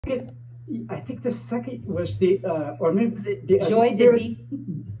I think the second was the or maybe Was it the Joy de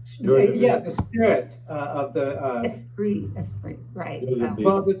spirit. Vie? Yeah, the spirit of the. Esprit, right. Joy de Oh. Vie.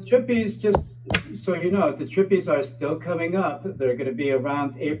 Well, the Trippies, just so you know, the Trippies are still coming up. They're going to be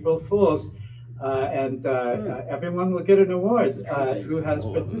around April Fools, and everyone will get an award The who Trippies. has Oh,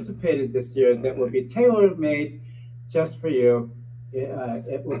 I love it. participated this year. That will be tailor made just for you.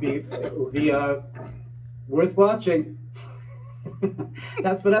 It will be worth watching.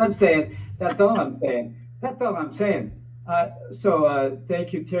 That's what I'm saying. That's all I'm saying. That's all I'm saying.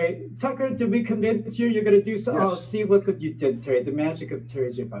 Thank you, Terry. Tucker, did we convince you you're going to do so? Yes. Oh, see, look what you did, Terry. The magic of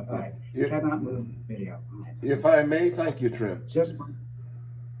Terry's All right. Yeah. Cannot move video. All right. If I may, thank you, Trip. Just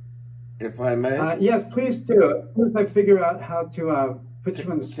If I may. yes, please do. As soon as I figure out how to put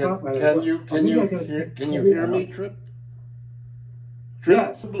you in the spotlight. Can you hear me, Trip? Trip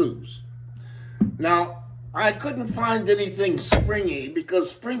Yes. Blues. Now, I couldn't find anything springy because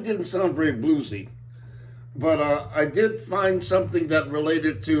spring didn't sound very bluesy. But I did find something that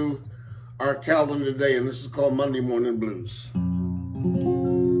related to our calendar today, and this is called Monday Morning Blues.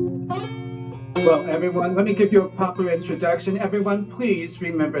 Well, everyone, let me give you a proper introduction. Everyone, please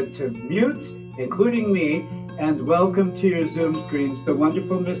remember to mute, including me, and welcome to your Zoom screens the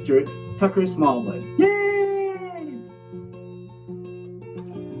wonderful Mr. Tucker Smallwood. Yay!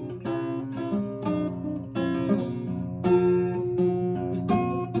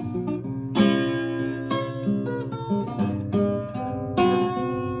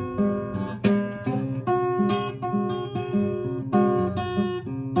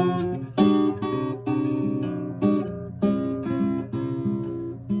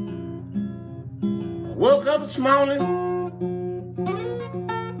 Woke up this morning.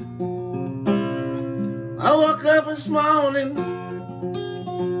 I woke up this morning.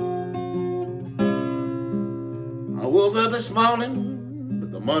 I woke up this morning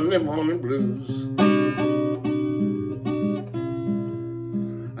with the Monday morning blues.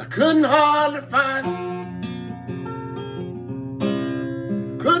 I couldn't hardly find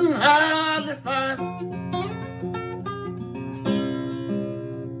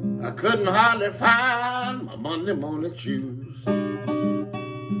I couldn't hardly find my Monday morning shoes.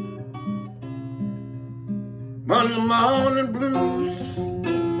 Monday morning blues.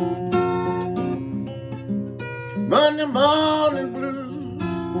 Monday morning blues.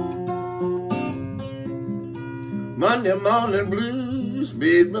 Monday morning blues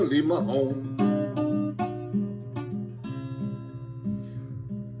made me leave my home.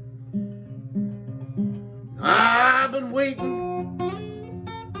 I've been waiting.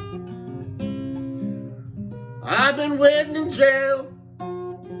 I've been waiting in jail.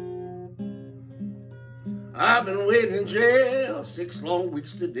 I've been waiting in jail 6 long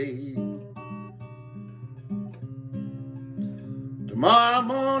weeks today. Tomorrow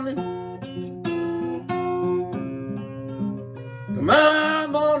morning,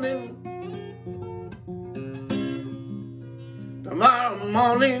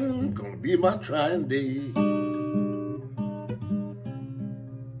 gonna be my trying day.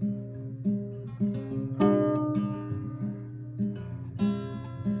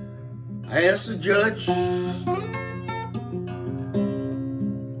 I asked the judge,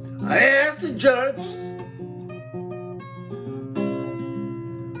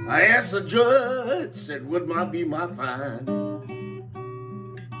 said, what might be my fine?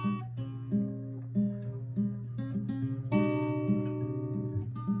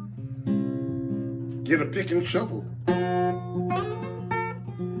 Get a pick and shovel.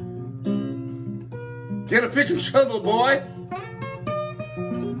 Get a pick and shovel, boy.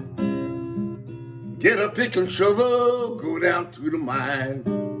 Get a pick and shovel, go down to the mine.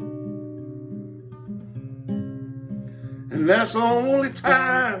 And that's the only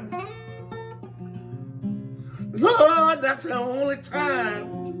time, Lord, that's the only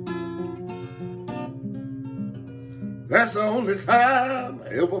time. That's the only time I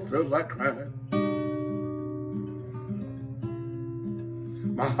ever felt like crying.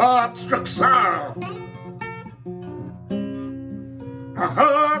 My heart struck sorrow. My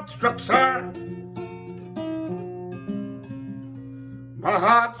heart struck sorrow. My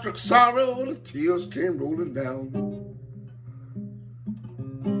heart struck sorrow, the tears came rolling down.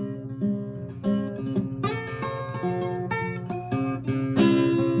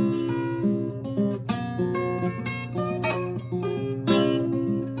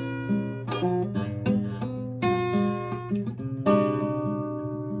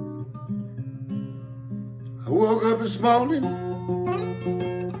 I woke up this morning.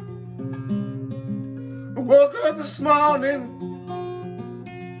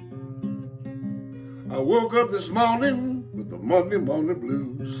 I woke up this morning with the Monday morning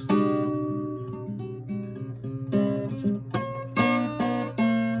blues.